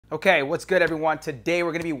Okay, what's good everyone? Today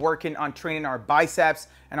we're gonna be working on training our biceps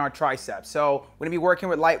and our triceps. So we're gonna be working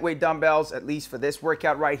with lightweight dumbbells, at least for this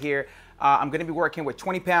workout right here. I'm gonna be working with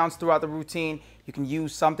 20 pounds throughout the routine. You can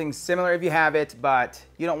use something similar if you have it, but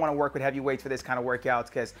you don't wanna work with heavy weights for this kind of workouts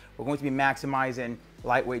because we're going to be maximizing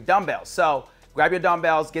lightweight dumbbells. So grab your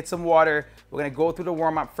dumbbells, get some water. We're gonna go through the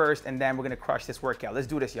warm up first and then we're gonna crush this workout. Let's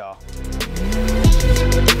do this, y'all.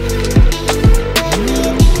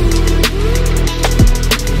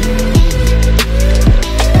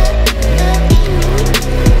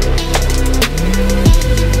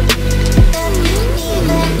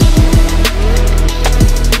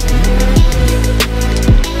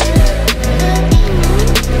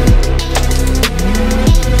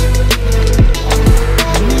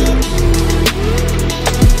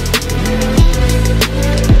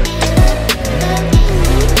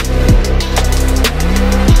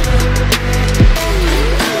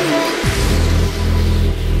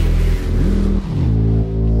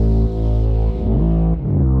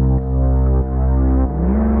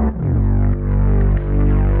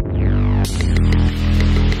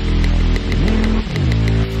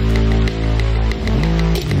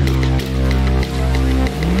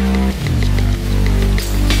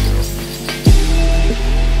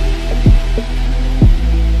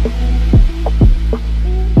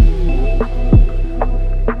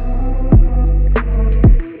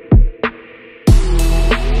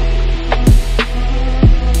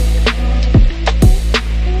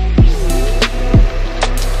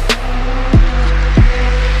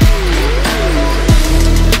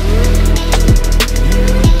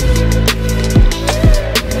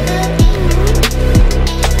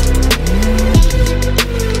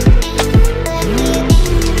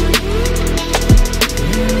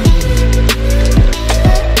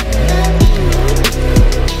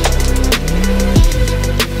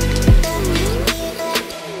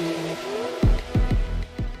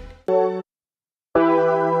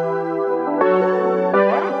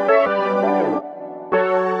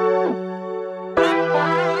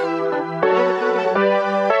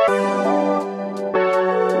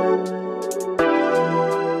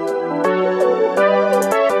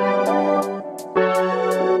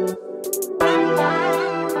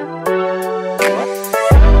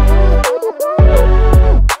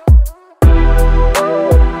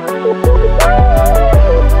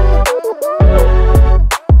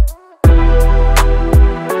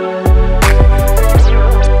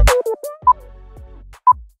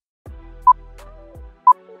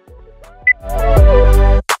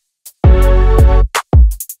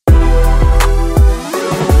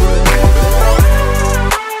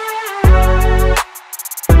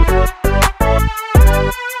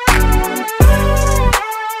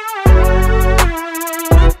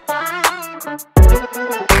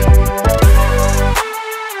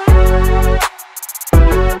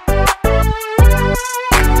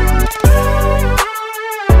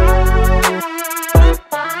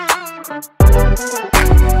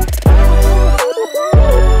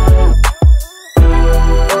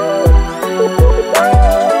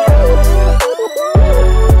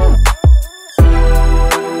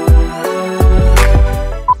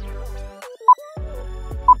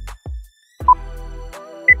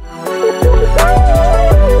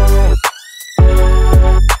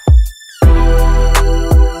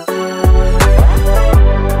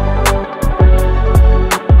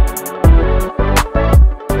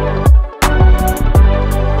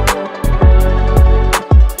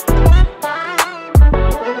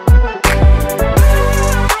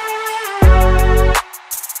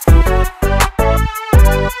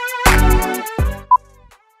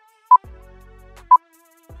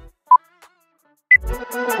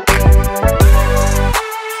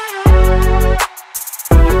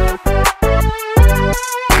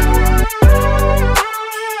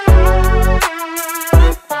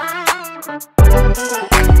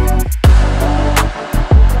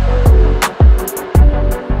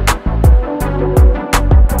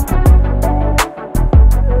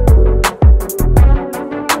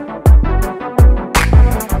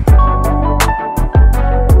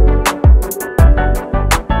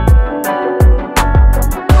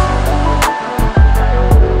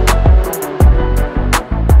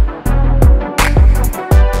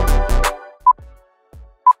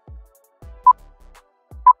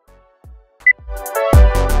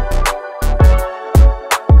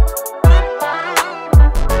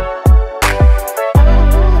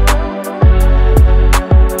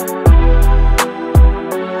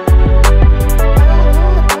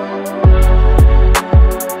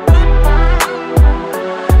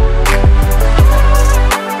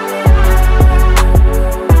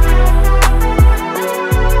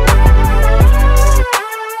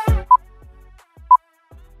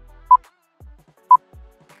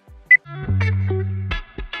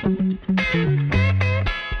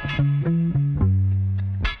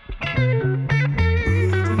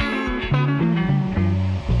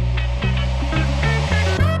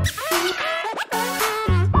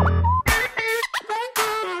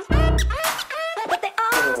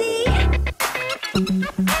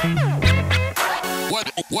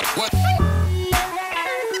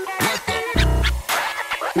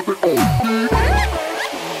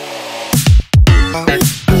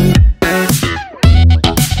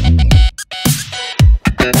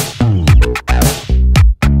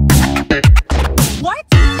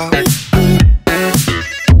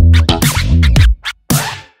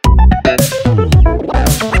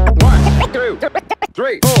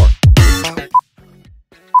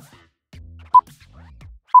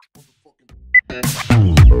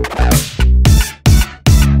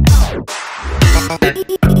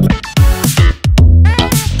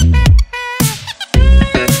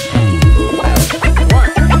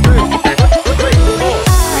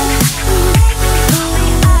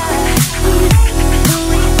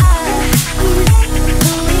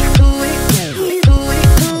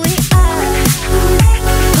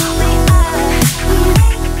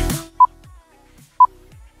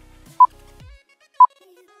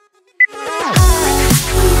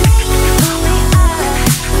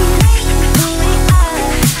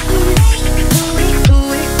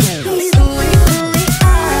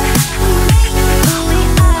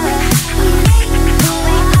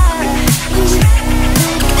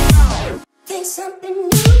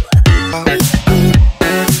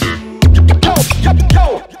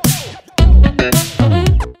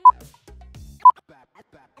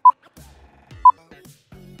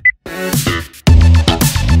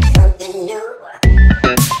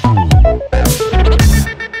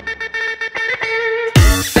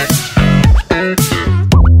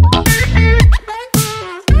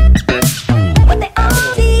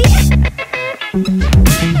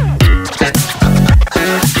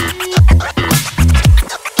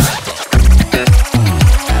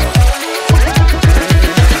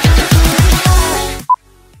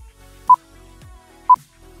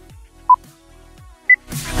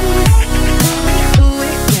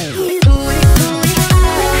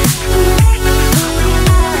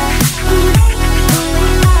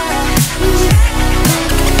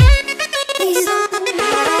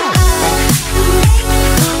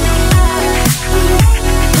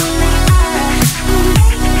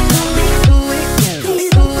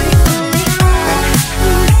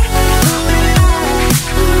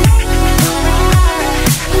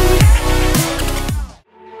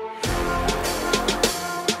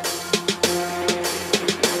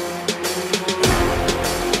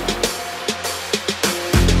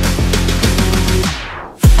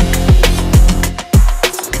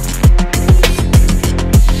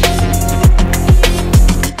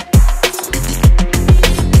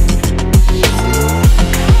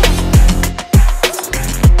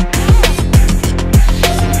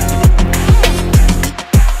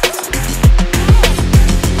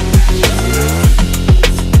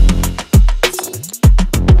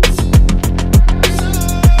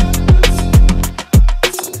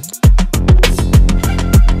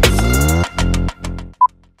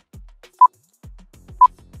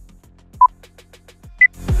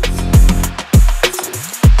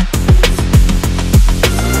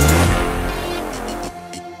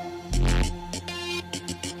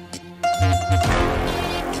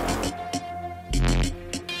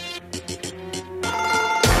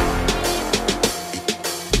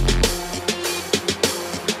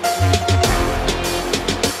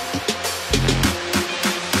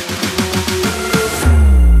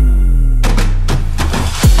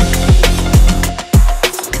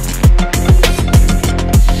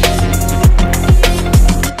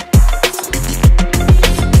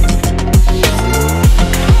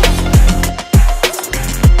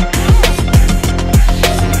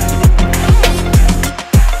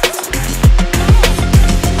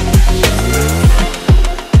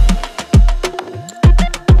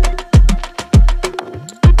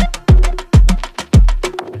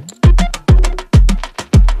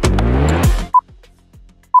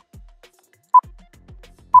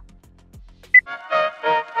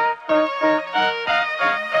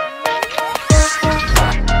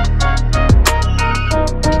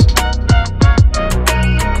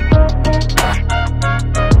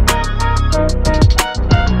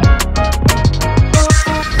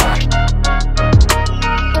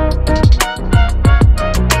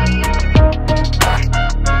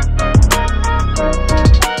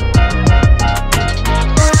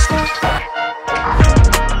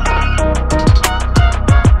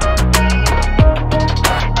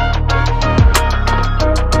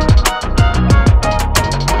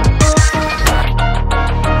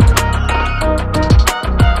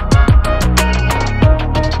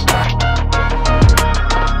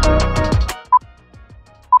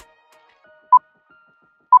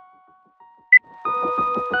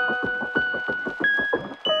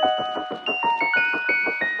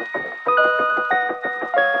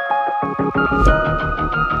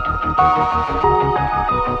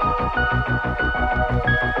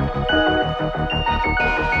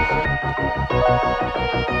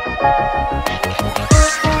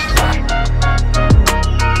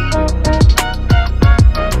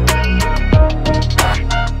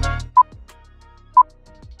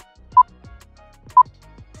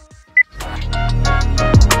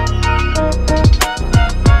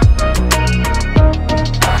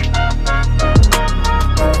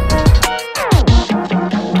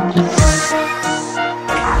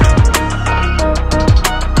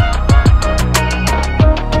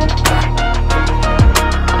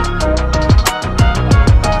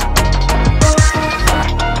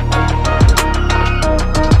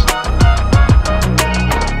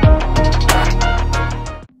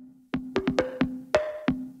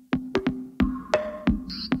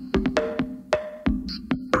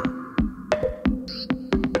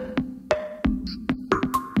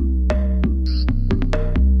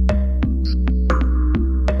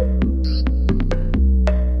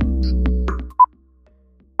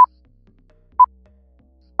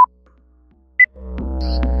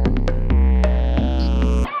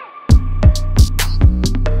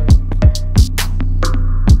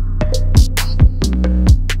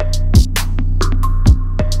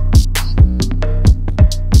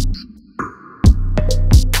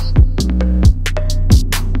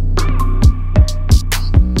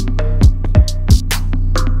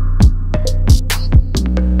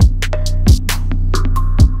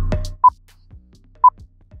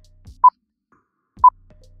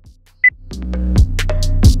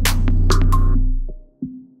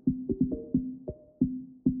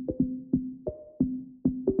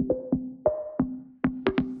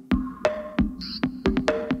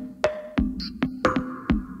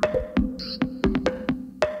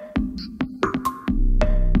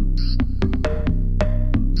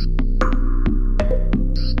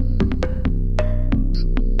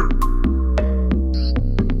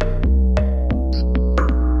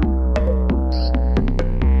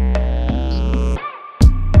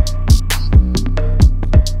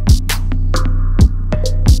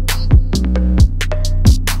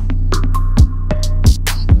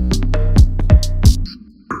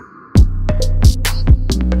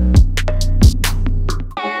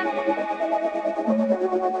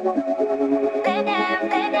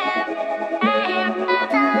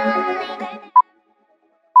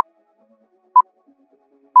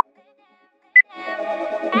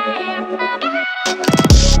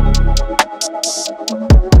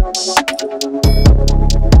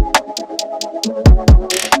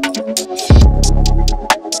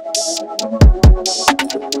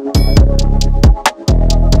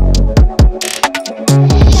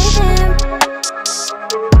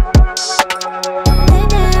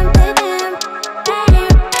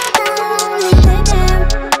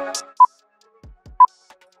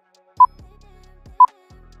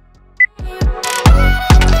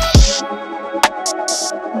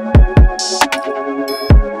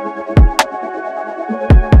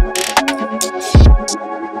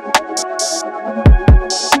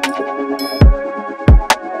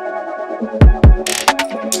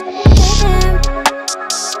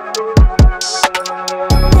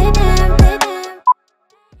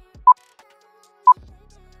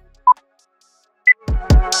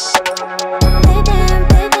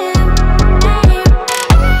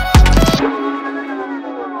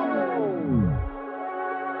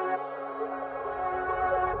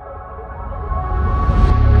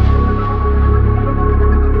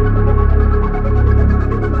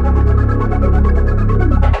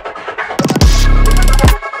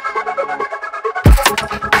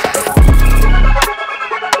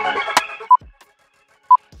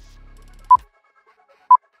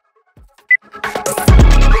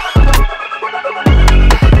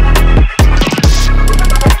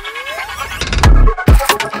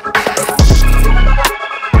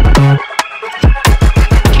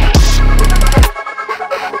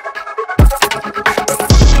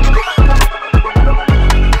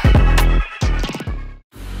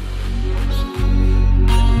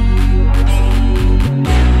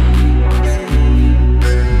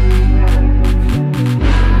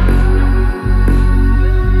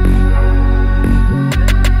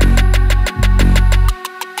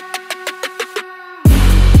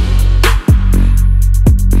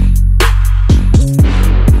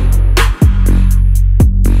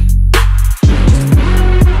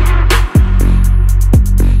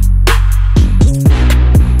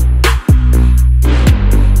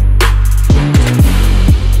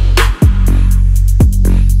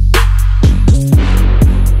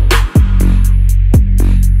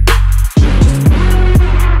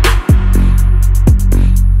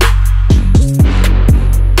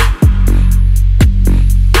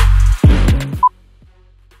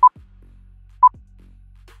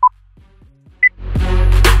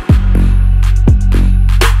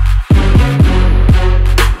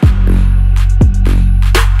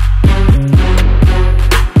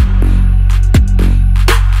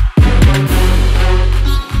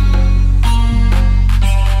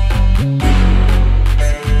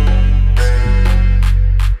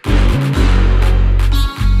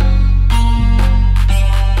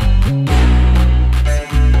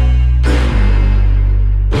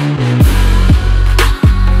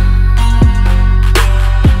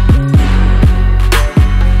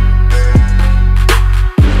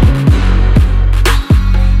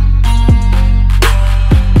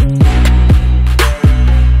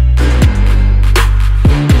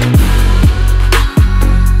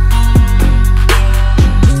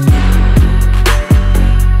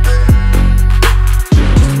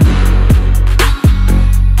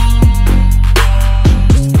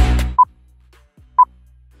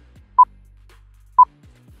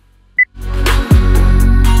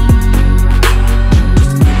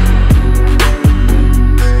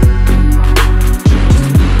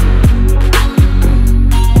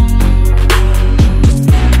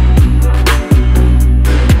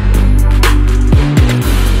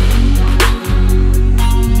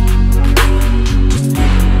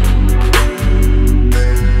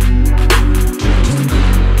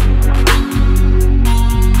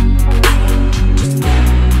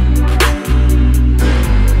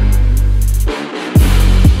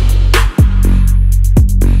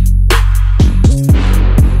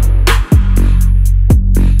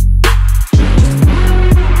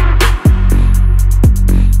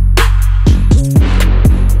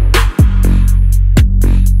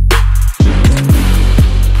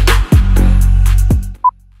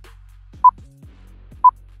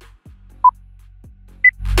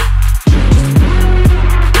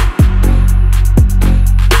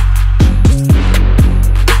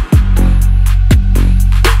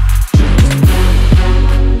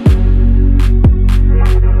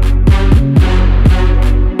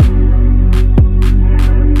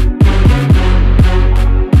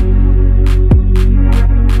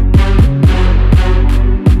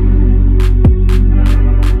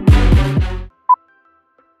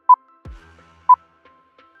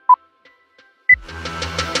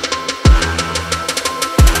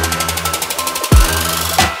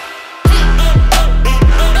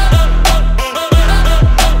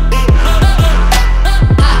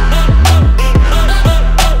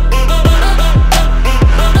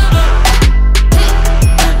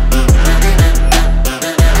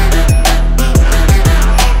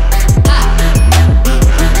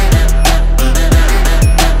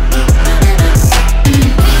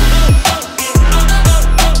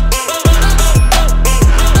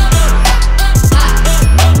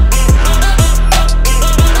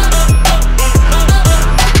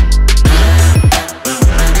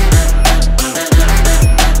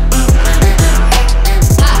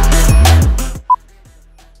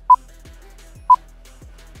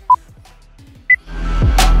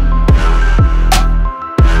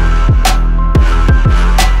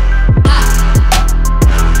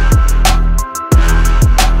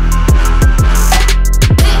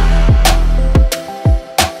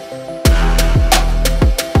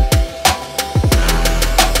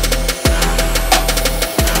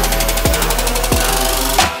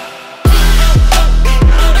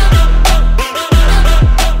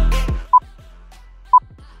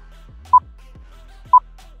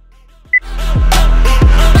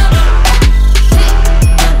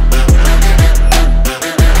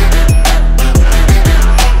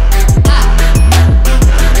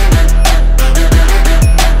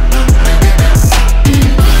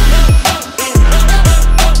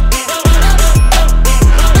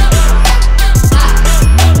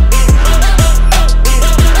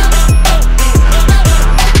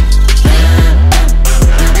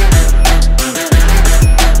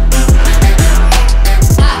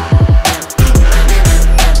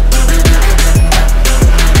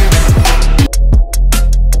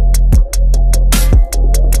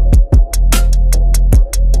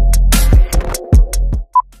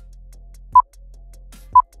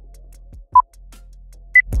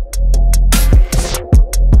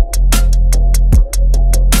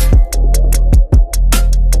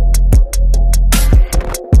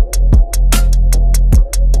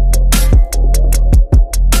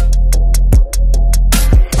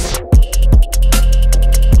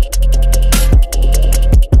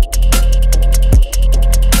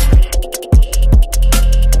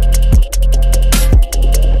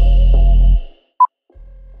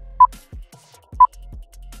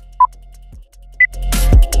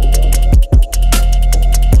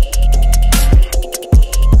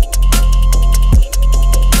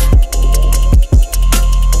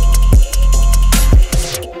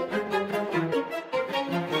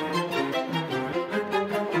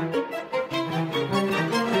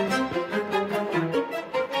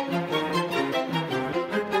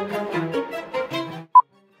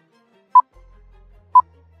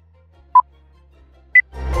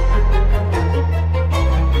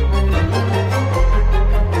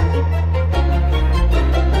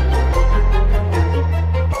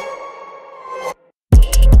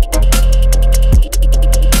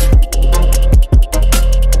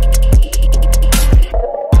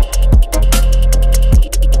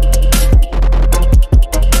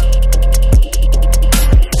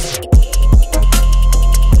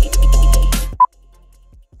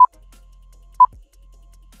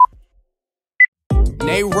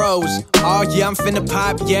 A-Rose, oh yeah, I'm finna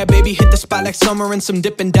pop. Yeah, baby, hit the spot like summer and some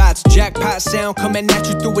dipping dots. Jackpot sound coming at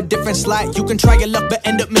you through a different slot. You can try your luck, but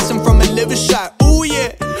end up missing from a liver shot. Ooh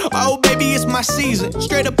yeah, oh baby, it's my season.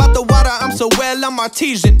 Straight up out the water, I'm so well, I'm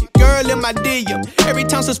artesian. Girl in my DM, every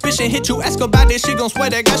time suspicion hit you, ask about this, she gon' swear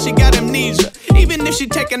that God she got amnesia. Even if she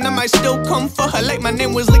taken, I might still come for her like my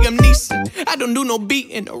name was Liam Neeson. I don't do no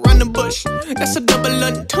beating around the bush, that's a double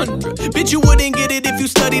entendre. Bitch, you wouldn't get it if you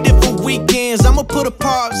studied it for weekends. I'ma put a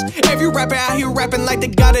pause. Every rapper out here rapping like they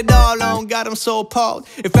got it all. I don't got them so appalled.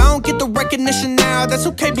 If I don't get the recognition now, that's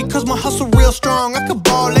okay because my hustle real strong. I could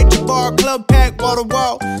ball like Jabbar, club pack, wall to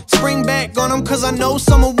wall. Spring back on them cause I know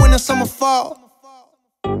summer, winter, summer, fall.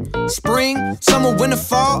 Spring, summer, winter,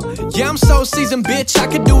 fall. Yeah, I'm so seasoned, bitch, I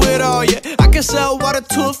could do it all, yeah. I can sell water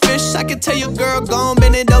to a fish. I can tell your girl, gon'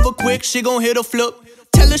 bend it over quick. She gon' hit a flip.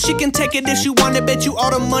 Tell her she can take it if she want it. Bet you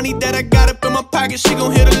all the money that I got up in my pocket, she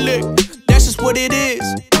gon' hit a lick. That's just what it is.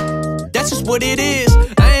 That's just what it is.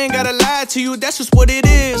 I ain't gotta lie to you, that's just what it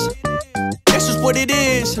is. That's just what it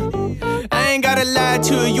is. I ain't gotta lie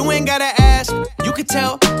to you, you ain't gotta ask. You can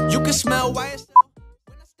tell, you can smell why it's when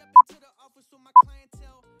I step into the office with my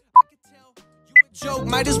clientele, I can tell you a joke,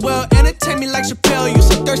 might as well entertain me like Chappelle. You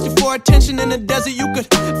so thirsty for attention in the desert, you could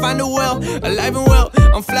find a well, alive and well.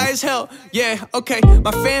 I'm fly as hell, yeah, okay.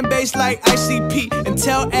 My fan base like ICP and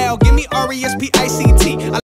tell Al, give me RESPICT.